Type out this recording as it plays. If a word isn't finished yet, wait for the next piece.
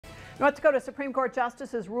North Dakota Supreme Court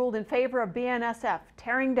justices ruled in favor of BNSF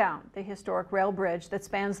tearing down the historic rail bridge that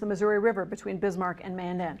spans the Missouri River between Bismarck and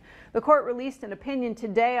Mandan. The court released an opinion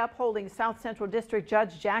today upholding South Central District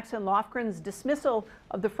Judge Jackson Lofgren's dismissal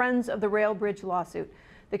of the Friends of the Rail Bridge lawsuit.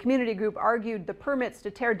 The community group argued the permits to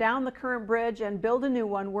tear down the current bridge and build a new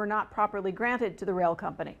one were not properly granted to the rail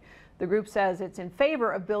company. The group says it's in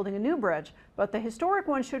favor of building a new bridge, but the historic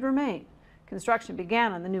one should remain. Construction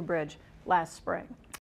began on the new bridge last spring.